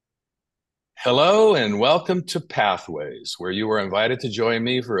Hello and welcome to Pathways, where you are invited to join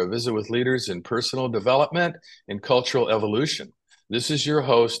me for a visit with leaders in personal development and cultural evolution. This is your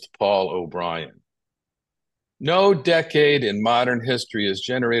host, Paul O'Brien. No decade in modern history has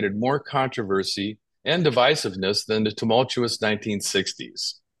generated more controversy and divisiveness than the tumultuous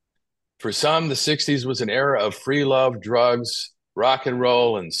 1960s. For some, the 60s was an era of free love, drugs, rock and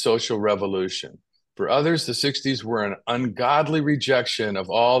roll, and social revolution. For others, the 60s were an ungodly rejection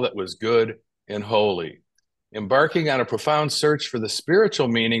of all that was good and holy. Embarking on a profound search for the spiritual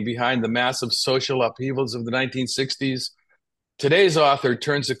meaning behind the massive social upheavals of the 1960s, today's author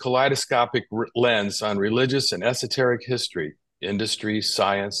turns a kaleidoscopic lens on religious and esoteric history, industry,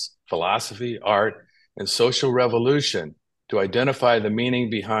 science, philosophy, art, and social revolution to identify the meaning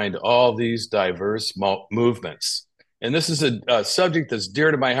behind all these diverse movements. And this is a subject that's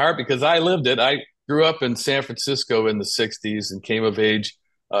dear to my heart because I lived it. I grew up in San Francisco in the 60s and came of age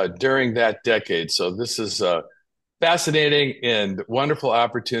during that decade. So this is a fascinating and wonderful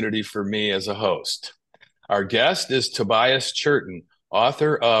opportunity for me as a host. Our guest is Tobias Churton,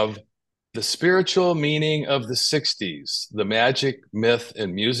 author of The Spiritual Meaning of the 60s, the magic, myth,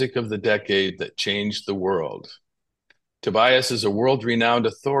 and music of the decade that changed the world. Tobias is a world-renowned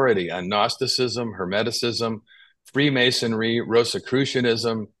authority on Gnosticism, Hermeticism, Freemasonry,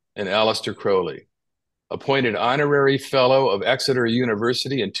 Rosicrucianism, and Aleister Crowley. Appointed Honorary Fellow of Exeter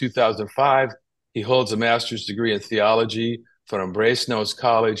University in 2005, he holds a master's degree in theology from Brasenose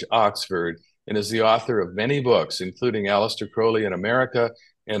College, Oxford, and is the author of many books, including Aleister Crowley in America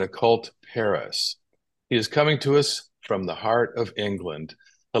and Occult Paris. He is coming to us from the heart of England.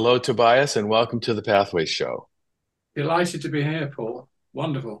 Hello, Tobias, and welcome to the Pathways Show. Delighted to be here, Paul.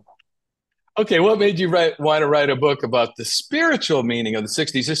 Wonderful. Okay, what made you want to write a book about the spiritual meaning of the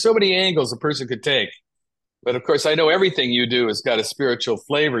 60s? There's so many angles a person could take. But of course, I know everything you do has got a spiritual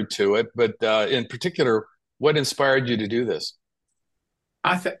flavor to it. But in particular, what inspired you to do this?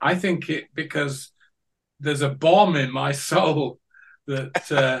 I think it because there's a bomb in my soul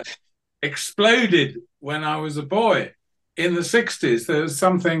that exploded when I was a boy in the 60s. There was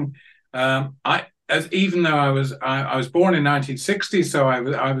something even though I was born in 1960, so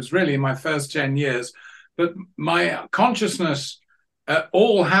I was really in my first 10 years, but my consciousness,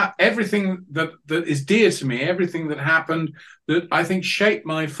 everything that is dear to me, everything that happened that I think shaped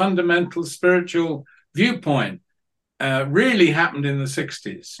my fundamental spiritual viewpoint, really happened in the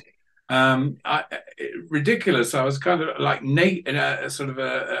 60s. Ridiculous. I was kind of like sort of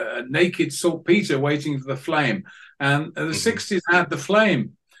a naked saltpeter waiting for the flame, and the 60s had the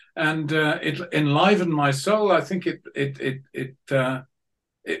flame. And it enlivened my soul. I think it to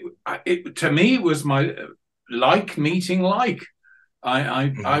me was my meeting like.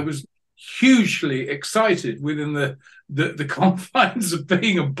 I was hugely excited within the confines of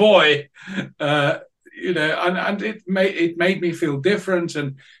being a boy, and it made me feel different.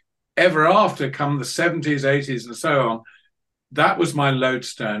 And ever after, come the 70s, 80s, and so on, that was my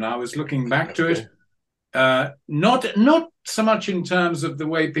lodestone. I was looking back to it. Not so much in terms of the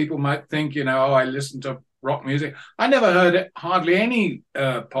way people might think, I listen to rock music. I never heard hardly any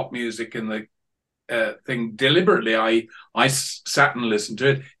pop music in the thing deliberately. I sat and listened to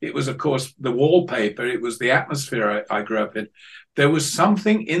it. It was, of course, the wallpaper. It was the atmosphere I grew up in. There was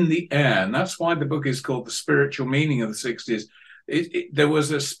something in the air, and that's why the book is called The Spiritual Meaning of the 60s. There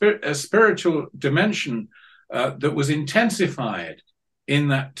was a spiritual dimension that was intensified in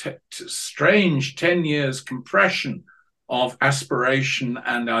that strange 10 years compression of aspiration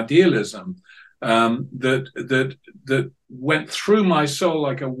and idealism that went through my soul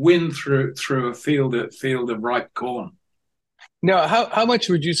like a wind through a field of ripe corn. Now, how much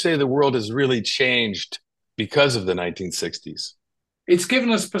would you say the world has really changed because of the 1960s? It's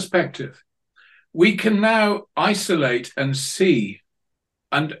given us perspective. We can now isolate and see,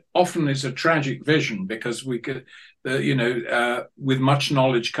 and often it's a tragic vision because we could, with much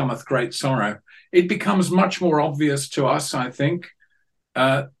knowledge cometh great sorrow. It becomes much more obvious to us, I think,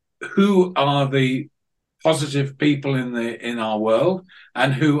 who are the positive people in our world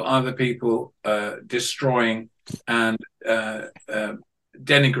and who are the people destroying and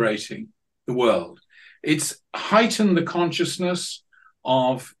denigrating the world. It's heightened the consciousness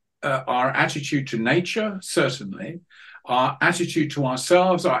of our attitude to nature, certainly, our attitude to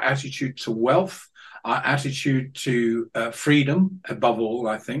ourselves, our attitude to wealth, our attitude to freedom, above all,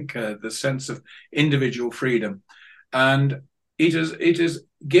 I think, the sense of individual freedom. And it has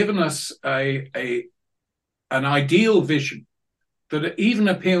given us an ideal vision that even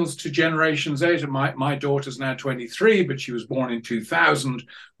appeals to generations later. My daughter's now 23, but she was born in 2000.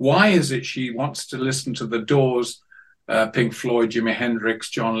 Why is it she wants to listen to the Doors Pink Floyd, Jimi Hendrix,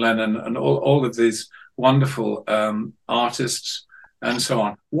 John Lennon, and all of these wonderful artists and so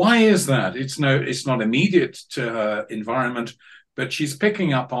on. Why is that? It's not immediate to her environment, but she's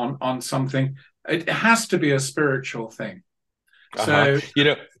picking up on something. It has to be a spiritual thing. So,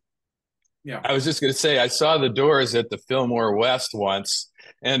 yeah, I was just going to say, I saw the Doors at the Fillmore West once,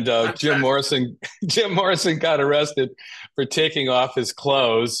 and Jim Morrison got arrested for taking off his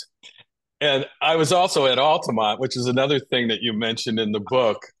clothes. And I was also at Altamont, which is another thing that you mentioned in the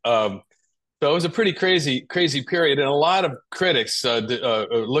book. So it was a pretty crazy period, and a lot of critics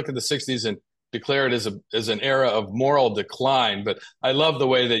look at the '60s and declare it as an era of moral decline. But I love the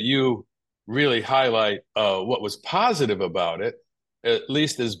way that you really highlight what was positive about it, at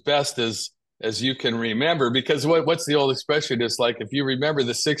least as best as you can remember. Because what's the old expression? It's like, if you remember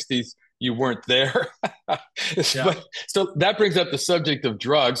the '60s, you weren't there. But, so that brings up the subject of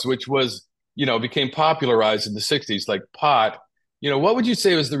drugs, which was, became popularized in the '60s, like pot. What would you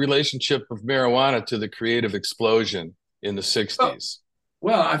say was the relationship of marijuana to the creative explosion in the '60s?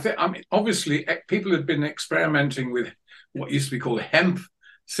 Well, I mean, obviously, people had been experimenting with what used to be called hemp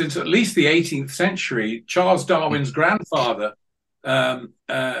since at least the 18th century. Charles Darwin's grandfather, I'm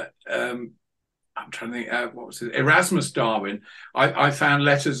trying to think, what was it? Erasmus Darwin. I found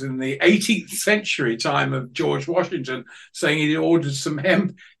letters in the 18th century time of George Washington saying he'd ordered some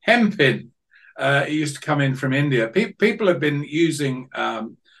hemp in. It used to come in from India. People have been using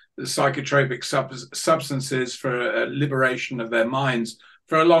psychotropic substances for liberation of their minds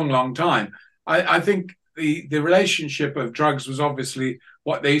for a long, long time. I think the relationship of drugs was obviously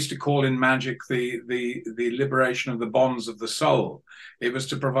what they used to call in magic the liberation of the bonds of the soul. It was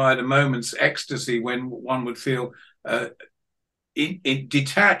to provide a moment's ecstasy when one would feel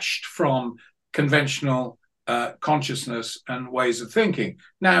detached from conventional consciousness and ways of thinking.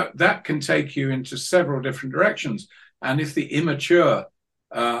 Now, that can take you into several different directions. And if the immature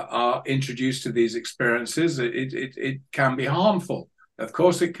are introduced to these experiences, it can be harmful. Of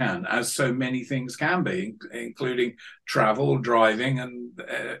course it can, as so many things can be, including travel, driving,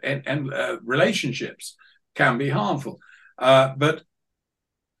 and relationships can be harmful. But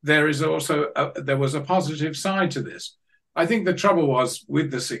there is also there was a positive side to this. I think the trouble was with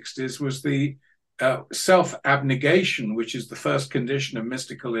the '60s was the self-abnegation, which is the first condition of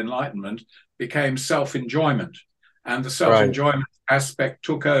mystical enlightenment, became self-enjoyment. And the self-enjoyment aspect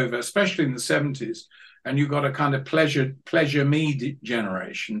took over, especially in the '70s. And you got a kind of pleasure me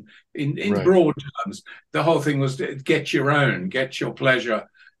generation in broad terms. The whole thing was get your own, get your pleasure.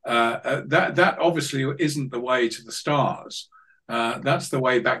 That obviously isn't the way to the stars. That's the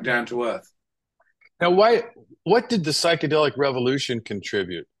way back down to earth. Now, what did the psychedelic revolution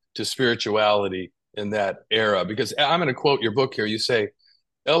contribute to spirituality in that era? Because I'm going to quote your book here. You say,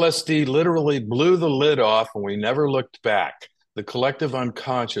 LSD literally blew the lid off and we never looked back. The collective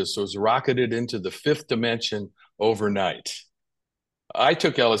unconscious was rocketed into the fifth dimension overnight. I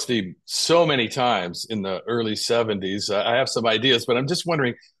took LSD so many times in the early '70s. I have some ideas, but I'm just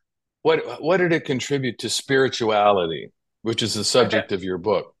wondering, what did it contribute to spirituality, which is the subject of your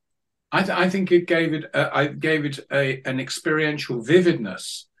book? I think it gave it an experiential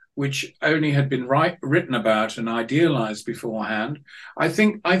vividness, which only had been written about and idealized beforehand. I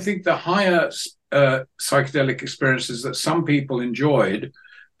think the higher psychedelic experiences that some people enjoyed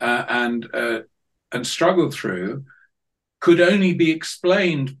and struggled through could only be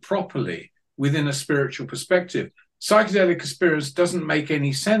explained properly within a spiritual perspective. Psychedelic experience doesn't make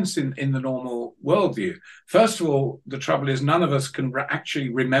any sense in the normal worldview. First of all, the trouble is none of us can actually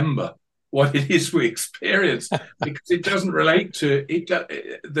remember what it is we experience because it doesn't relate to it.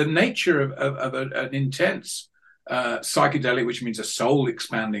 The nature of an intense psychedelic, which means a soul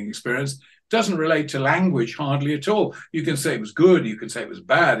expanding experience, doesn't relate to language hardly at all. You can say it was good, you can say it was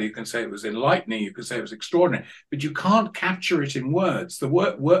bad, you can say it was enlightening, you can say it was extraordinary, but you can't capture it in words.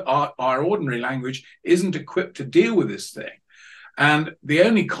 Our ordinary language isn't equipped to deal with this thing. And the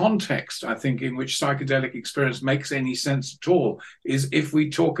only context, I think, in which psychedelic experience makes any sense at all is if we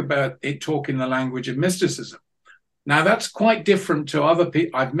talk in the language of mysticism. Now, that's quite different to other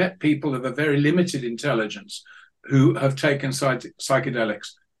people. I've met people of a very limited intelligence who have taken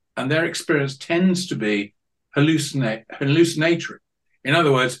psychedelics, and their experience tends to be hallucinatory. In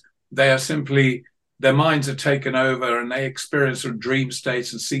other words, they are simply, their minds are taken over and they experience sort of dream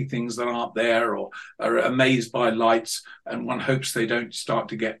states and see things that aren't there, or are amazed by lights, and one hopes they don't start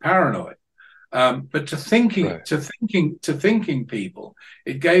to get paranoid. But to thinking people,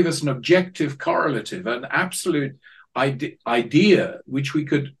 it gave us an objective correlative, an absolute idea, which we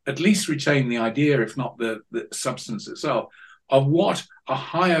could at least retain the idea, if not the substance itself, of what a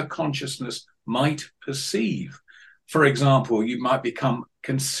higher consciousness might perceive. for example, you might become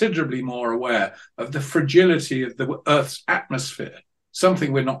considerably more aware of the fragility of the Earth's atmosphere,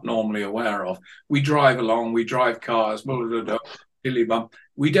 something we're not normally aware of. We drive along, we drive cars, blah, blah, blah, blah, blah.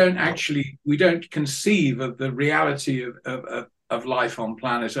 We don't conceive of the reality of life on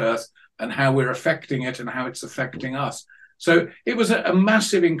planet Earth and how we're affecting it and how it's affecting us. So it was a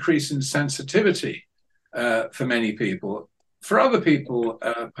massive increase in sensitivity for many people. For other people,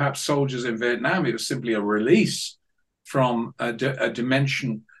 perhaps soldiers in Vietnam, it was simply a release from a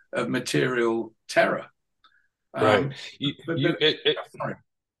dimension of material terror. Right.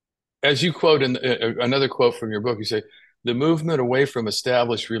 As you quote in another quote from your book, you say, the movement away from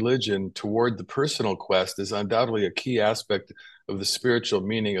established religion toward the personal quest is undoubtedly a key aspect of the spiritual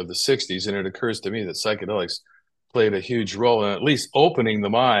meaning of the 60s. And it occurs to me that psychedelics played a huge role in at least opening the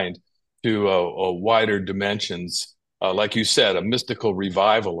mind to wider dimensions. Like you said, a mystical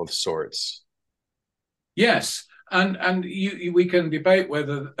revival of sorts. Yes. And we can debate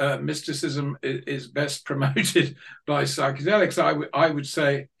whether mysticism is best promoted by psychedelics. I would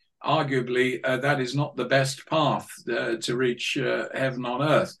say, arguably, that is not the best path to reach heaven on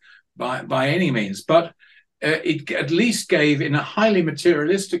earth by any means. But it at least gave, in a highly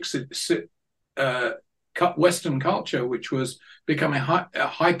materialistic Western culture, which was becoming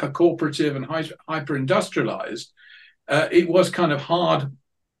hyper-corporative and hyper-industrialized, it was kind of hard.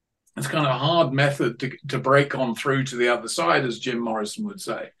 It's kind of a hard method to break on through to the other side, as Jim Morrison would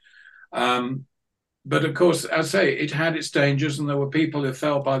say. But of course, as I say, it had its dangers, and there were people who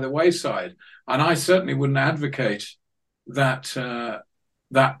fell by the wayside. And I certainly wouldn't advocate that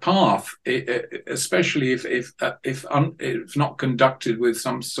that path, especially if not conducted with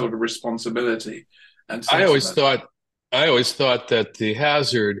some sort of responsibility. And I always thought that the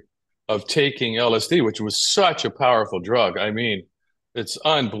hazard of taking LSD, which was such a powerful drug, I mean, it's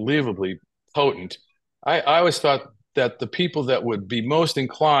unbelievably potent. I always thought that the people that would be most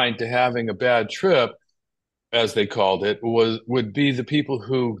inclined to having a bad trip, as they called it, would be the people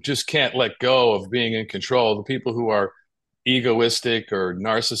who just can't let go of being in control, the people who are egoistic or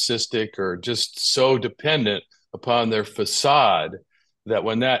narcissistic or just so dependent upon their facade that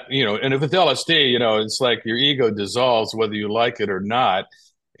when that, and if with LSD, it's like your ego dissolves whether you like it or not.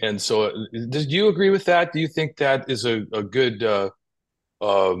 And so do you agree with that? Do you think that is a good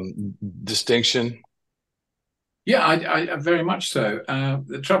distinction? Yeah, I very much so.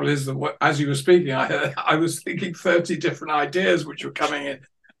 The trouble is that as you were speaking, I was thinking 30 different ideas which were coming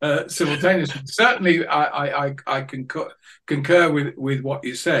in simultaneously. Certainly, I concur with what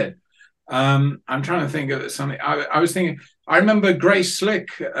you said. I'm trying to think of something. I was thinking. I remember Grace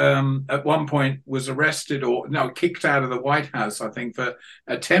Slick at one point was arrested kicked out of the White House, I think, for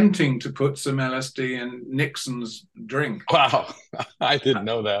attempting to put some LSD in Nixon's drink. Wow, I didn't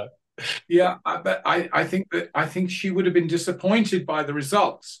know that. Yeah, but I think she would have been disappointed by the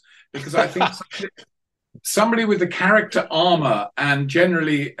results, because I think somebody with the character armor and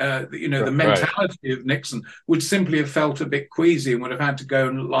generally the mentality of Nixon would simply have felt a bit queasy and would have had to go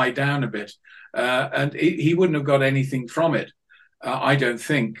and lie down a bit, and he wouldn't have got anything from it. I don't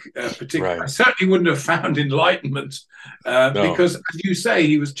think particularly. Right. I certainly wouldn't have found enlightenment because, as you say,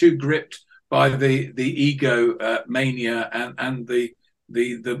 he was too gripped by the ego mania and the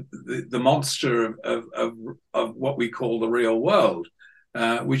monster of what we call the real world,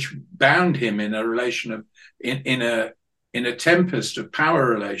 which bound him in a relation of in a tempest of power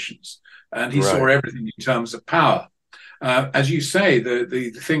relations, and he saw everything in terms of power. As you say,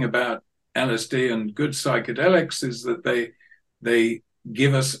 the thing about LSD and good psychedelics is that they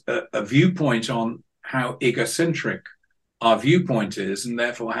give us a viewpoint on how egocentric our viewpoint is, and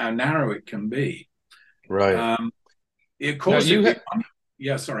therefore how narrow it can be. Right. Of course,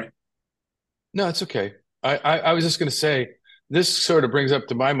 yeah, sorry. No, it's okay. I was just going to say, this sort of brings up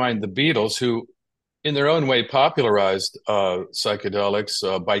to my mind the Beatles, who in their own way popularized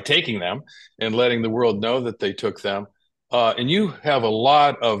psychedelics by taking them and letting the world know that they took them. And you have a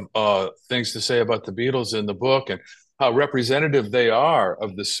lot of things to say about the Beatles in the book and how representative they are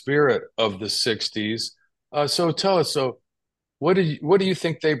of the spirit of the 60s. So tell us, what do you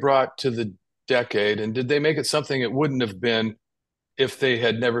think they brought to the decade, and did they make it something it wouldn't have been if they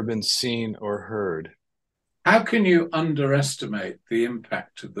had never been seen or heard? How can you underestimate the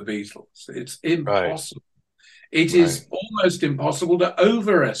impact of the Beatles? It's impossible. Right. It is almost impossible to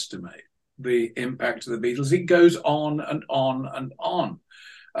overestimate the impact of the Beatles. It goes on and on and on.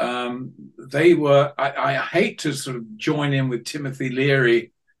 They were, I hate to sort of join in with Timothy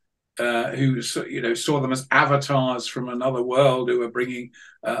Leary, who saw them as avatars from another world who were bringing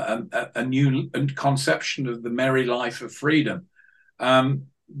a new conception of the merry life of freedom.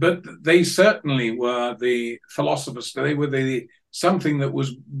 but they certainly were the philosophers. They were the something that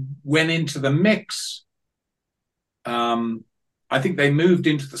went into the mix. I think they moved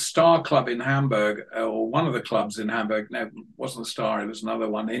into the Star Club in Hamburg, or one of the clubs in Hamburg. No, it wasn't the Star, it was another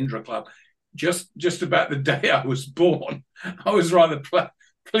one, Indra Club. Just about the day I was born. I was rather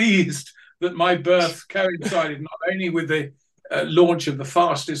pleased that my birth coincided not only with the launch of the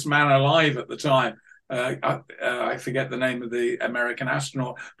fastest man alive at the time, I forget the name of the American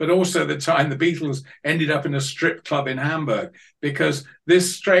astronaut, but also the time the Beatles ended up in a strip club in Hamburg, because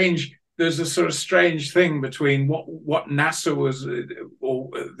there's a sort of strange thing between what NASA was, or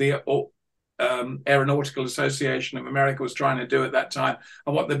the Aeronautical Association of America was trying to do at that time,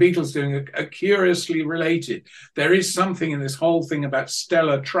 and what the Beatles doing are curiously related. There is something in this whole thing about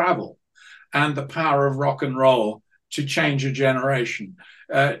stellar travel and the power of rock and roll to change a generation.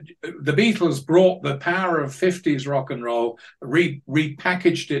 The Beatles brought the power of 50s rock and roll,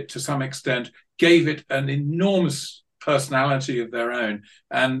 repackaged it to some extent, gave it an enormous personality of their own,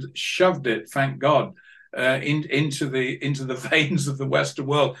 and shoved it, thank God, into the veins of the Western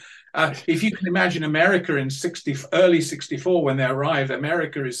world. If you can imagine America in early 64, when they arrived,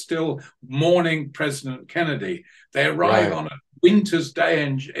 America is still mourning President Kennedy. They arrive on a winter's day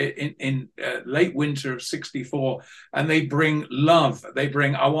in late winter of 64, and they bring love. They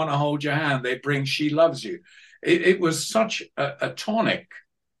bring I Want to Hold Your Hand. They bring She Loves You. It was such a tonic,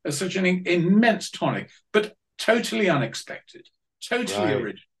 such an immense tonic, but totally unexpected, totally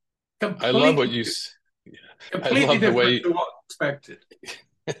original. I love what you. Completely different to what expected.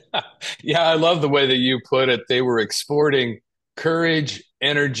 Yeah, I love the way that you put it. They were exporting courage,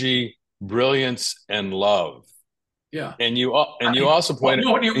 energy, brilliance, and love. Yeah, and you also point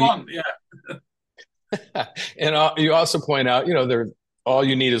out what you want. Yeah, and you also point out, All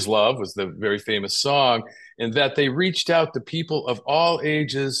You Need Is Love was the very famous song, and that they reached out to people of all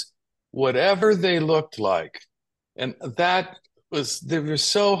ages, whatever they looked like, and they were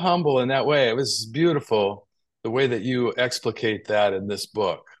so humble in that way. It was beautiful the way that you explicate that in this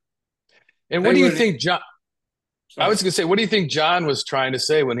book. And what do you think, John? Sorry. I was going to say, what do you think John was trying to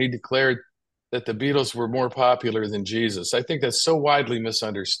say when he declared that the Beatles were more popular than Jesus? I think that's so widely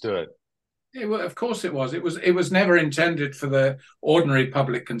misunderstood. Well, of course it was. It was never intended for the ordinary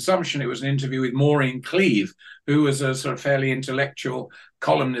public consumption. It was an interview with Maureen Cleave, who was a sort of fairly intellectual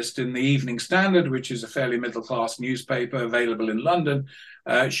columnist in the Evening Standard, which is a fairly middle-class newspaper available in London.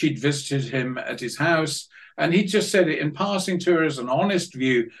 She'd visited him at his house, and he just said it in passing to her as an honest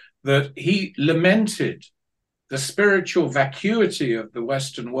view that he lamented the spiritual vacuity of the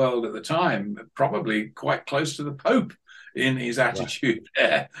Western world at the time, probably quite close to the Pope in his attitude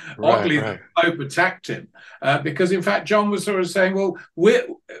there. Oddly, the Pope attacked him because, in fact, John was sort of saying,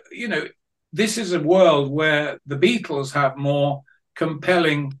 well, this is a world where the Beatles have more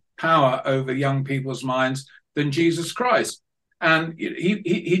compelling power over young people's minds than Jesus Christ. And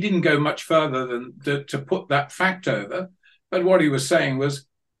he didn't go much further than to put that fact over. But what he was saying was,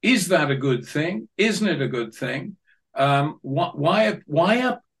 is that a good thing? Isn't it a good thing?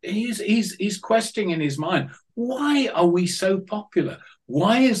 He's questioning in his mind, why are we so popular?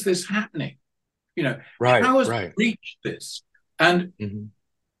 Why is this happening? How has it reached this? And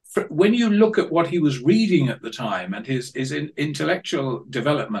when you look at what he was reading at the time and his intellectual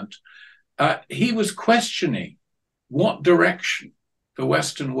development, he was questioning what direction the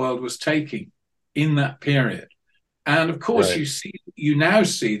Western world was taking in that period. And of course, you now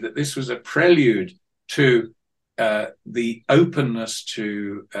see that this was a prelude to the openness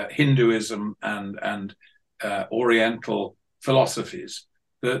to Hinduism and Oriental philosophies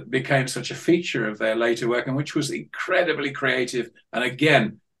that became such a feature of their later work, and which was incredibly creative, and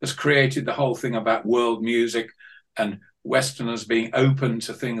again has created the whole thing about world music and Westerners being open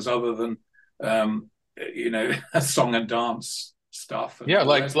to things other than song and dance stuff. Yeah,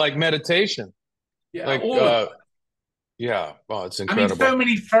 like meditation. Yeah, yeah, well, it's incredible. I mean, so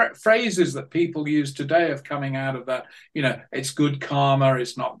many phrases that people use today of coming out of that. It's good karma,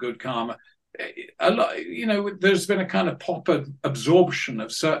 it's not good karma. A lot, there's been a kind of pop absorption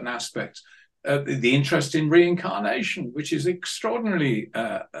of certain aspects. The interest in reincarnation, which is extraordinarily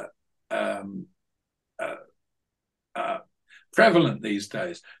prevalent these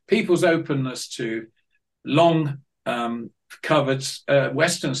days. People's openness to long covered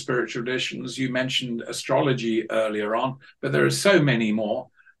Western spiritual traditions. You mentioned astrology earlier on, but there are so many more.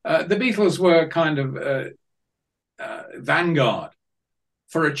 The Beatles were kind of vanguard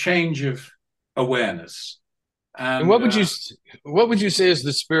for a change of awareness. And what would you say is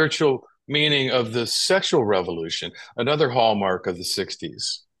the spiritual meaning of the sexual revolution, another hallmark of the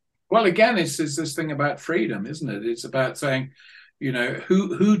 60s? Well, again, it's this thing about freedom, isn't it? It's about saying,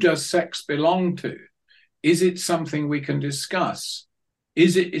 Who does sex belong to? Is it something we can discuss?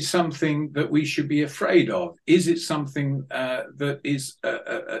 Is it something that we should be afraid of? Is it something that is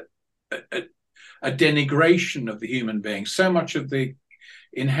a denigration of the human being? So much of the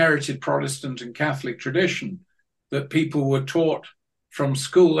inherited Protestant and Catholic tradition that people were taught from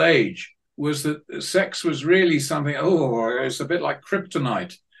school age was that sex was really something, it's a bit like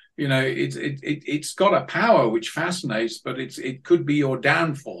kryptonite. It's got a power which fascinates, but it could be your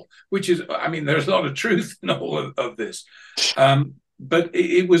downfall, which is, there's a lot of truth in all of this. But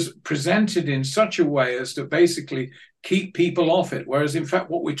it was presented in such a way as to basically keep people off it. Whereas, in fact,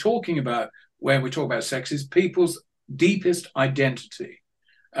 what we're talking about when we talk about sex is people's deepest identity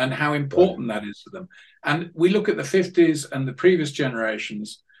and how important that is to them. And we look at the 50s and the previous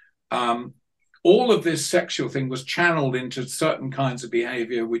generations, all of this sexual thing was channeled into certain kinds of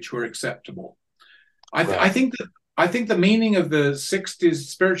behavior which were acceptable. I think the meaning of the 60s,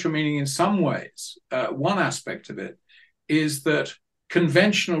 spiritual meaning in some ways, one aspect of it is that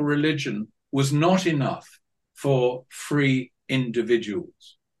conventional religion was not enough for free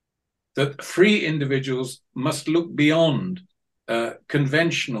individuals, that free individuals must look beyond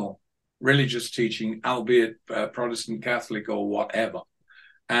conventional religious teaching, albeit Protestant, Catholic, or whatever.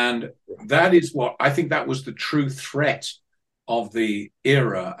 And that is what I think that was the true threat of the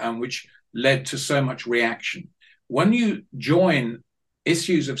era, and which led to so much reaction. When you join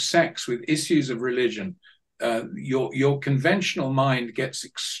issues of sex with issues of religion, your conventional mind gets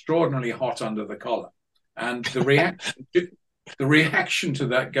extraordinarily hot under the collar, and the reaction to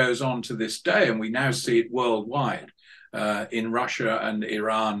that goes on to this day, and we now see it worldwide, in Russia and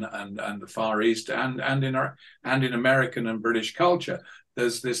Iran and the Far East, and in American and British culture.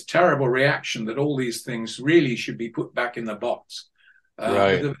 There's this terrible reaction that all these things really should be put back in the box,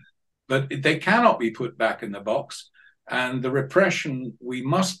 but they cannot be put back in the box. And the repression, we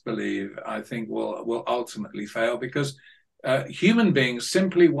must believe, I think, will ultimately fail, because human beings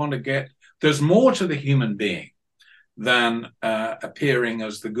simply want to get, there's more to the human being than appearing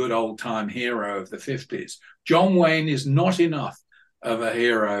as the good old time hero of the 50s. John Wayne is not enough of a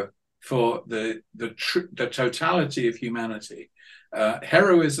hero for the totality of humanity.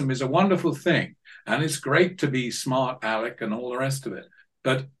 Heroism is a wonderful thing, and it's great to be smart, Alec, and all the rest of it.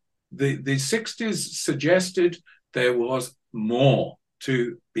 But the 60s suggested there was more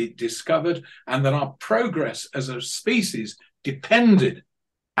to be discovered, and that our progress as a species depended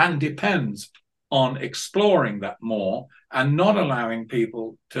and depends on exploring that more and not allowing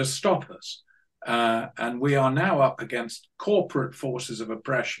people to stop us. And we are now up against corporate forces of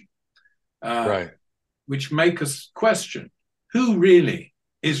oppression, which make us question who really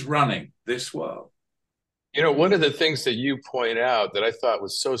is running this world. One of the things that you point out that I thought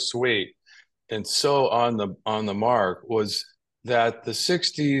was so sweet and so on the mark was that the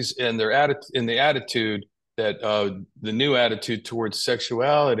 60s and the attitude that the new attitude towards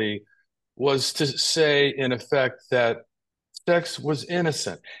sexuality was to say, in effect, that sex was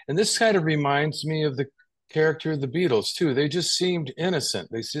innocent. And this kind of reminds me of the character of the Beatles too. They just seemed innocent.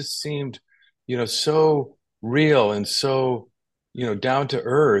 They just seemed, so real and so, down to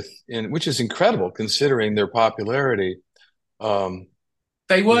earth, and which is incredible considering their popularity.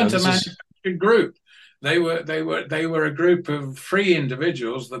 They weren't a manufactured group. They were a group of free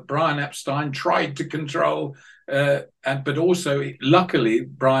individuals that Brian Epstein tried to control, but also, luckily,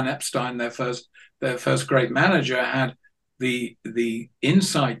 Brian Epstein, their first great manager, had the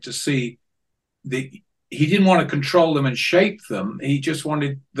insight to see he didn't want to control them and shape them. He just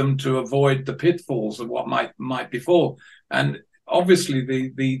wanted them to avoid the pitfalls of what might befall. And obviously,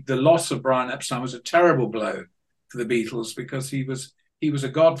 the loss of Brian Epstein was a terrible blow for the Beatles, because he was a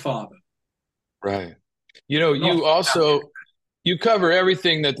godfather. Right. You cover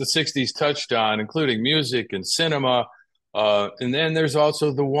everything that the 60s touched on, including music and cinema. And then there's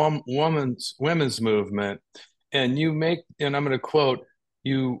also the women's movement. And and I'm going to quote,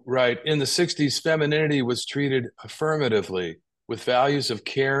 you write, in the 60s, femininity was treated affirmatively with values of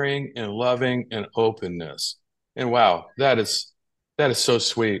caring and loving and openness. And wow, that is so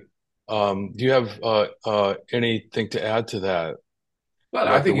sweet. Do you have anything to add to that? Well,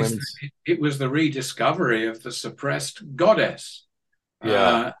 I think it was the rediscovery of the suppressed goddess.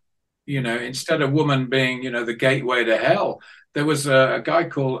 Yeah. Instead of woman being, the gateway to hell, there was a guy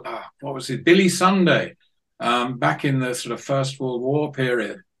called, Billy Sunday, back in the sort of First World War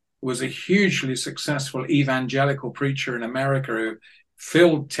period, was a hugely successful evangelical preacher in America who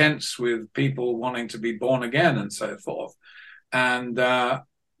filled tents with people wanting to be born again and so forth. And,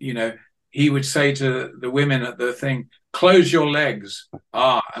 he would say to the women at the thing, close your legs.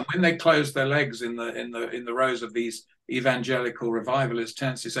 And when they closed their legs in the rows of these evangelical revivalist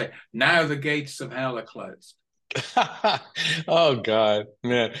tendency to say, now the gates of hell are closed. Oh God,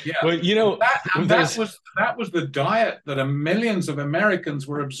 man. Yeah, Well, you know, that was the diet that millions of Americans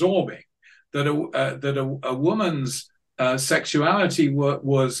were absorbing. That a woman's sexuality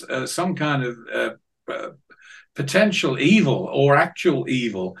was some kind of potential evil or actual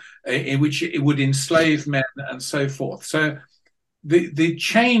evil, in which it would enslave men and so forth. So the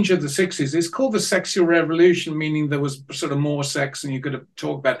change of the 60s is called the sexual revolution, meaning there was sort of more sex and you could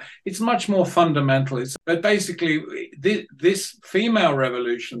talk about it. It's much more fundamental. But basically, this female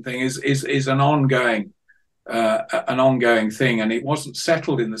revolution thing is an ongoing thing, and it wasn't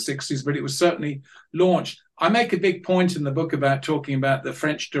settled in the 60s, but it was certainly launched. I make a big point in the book about talking about the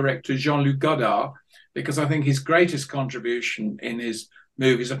French director Jean-Luc Godard, because I think his greatest contribution in his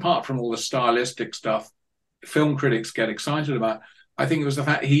movies, apart from all the stylistic stuff film critics get excited about, I think it was the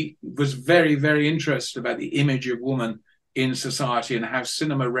fact he was very, very interested about the image of woman in society and how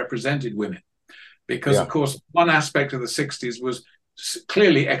cinema represented women. Because, of course, one aspect of the 60s was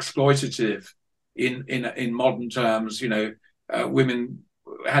clearly exploitative in modern terms. You know, women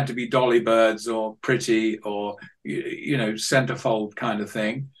had to be dolly birds or pretty or, you know, centerfold kind of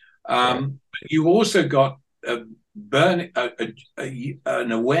thing. You also got an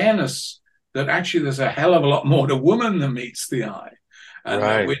awareness that actually there's a hell of a lot more to woman than meets the eye. And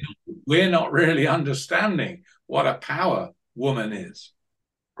that we're not really understanding what a power woman is.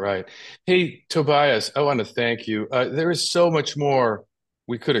 Right. Hey, Tobias, I want to thank you. There is so much more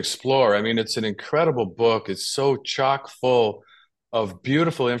we could explore. I mean, it's an incredible book. It's so chock full of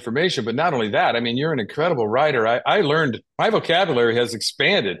beautiful information. But not only that, I mean, you're an incredible writer. I learned my vocabulary has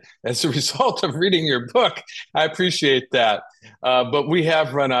expanded as a result of reading your book. I appreciate that. But we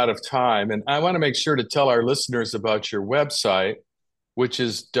have run out of time. And I want to make sure to tell our listeners about your website, which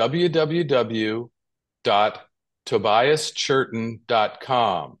is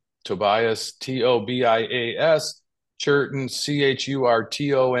www.tobiaschurton.com. Tobias, Tobias, Churton,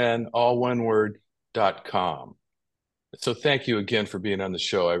 Churton, all one word.com. So thank you again for being on the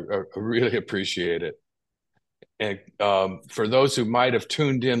show. I really appreciate it. And for those who might have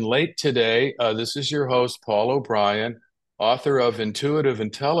tuned in late today, this is your host, Paul O'Brien, author of Intuitive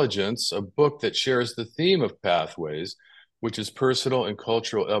Intelligence, a book that shares the theme of pathways, which is personal and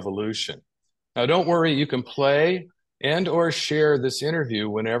cultural evolution. Now, don't worry, you can play and or share this interview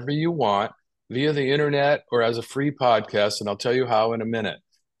whenever you want via the internet or as a free podcast, and I'll tell you how in a minute.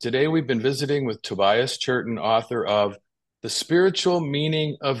 Today, we've been visiting with Tobias Churton, author of The Spiritual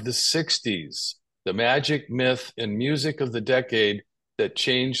Meaning of the 60s, the magic, myth, and music of the decade that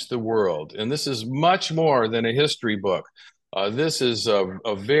changed the world. And this is much more than a history book. This is a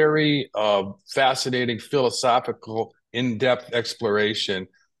very fascinating philosophical, in-depth exploration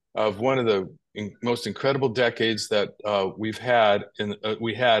of one of the most incredible decades that we had in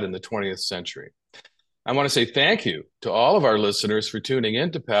the 20th century. I want to say thank you to all of our listeners for tuning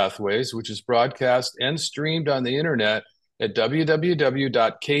into Pathways, which is broadcast and streamed on the internet at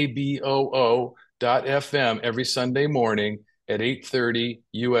www.kboo.fm every Sunday morning at 8:30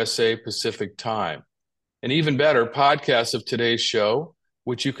 USA Pacific Time. And even better, podcasts of today's show,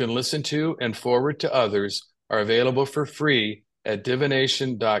 which you can listen to and forward to others, are available for free at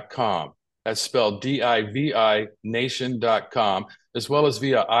divination.com. That's spelled DIVI nation.com, as well as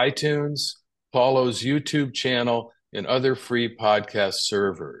via iTunes, Paulo's YouTube channel, and other free podcast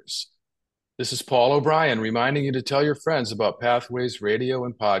servers. This is Paul O'Brien reminding you to tell your friends about Pathways Radio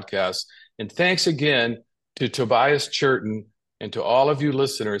and podcasts. And thanks again to Tobias Churton and to all of you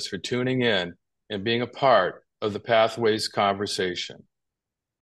listeners for tuning in and being a part of the Pathways conversation.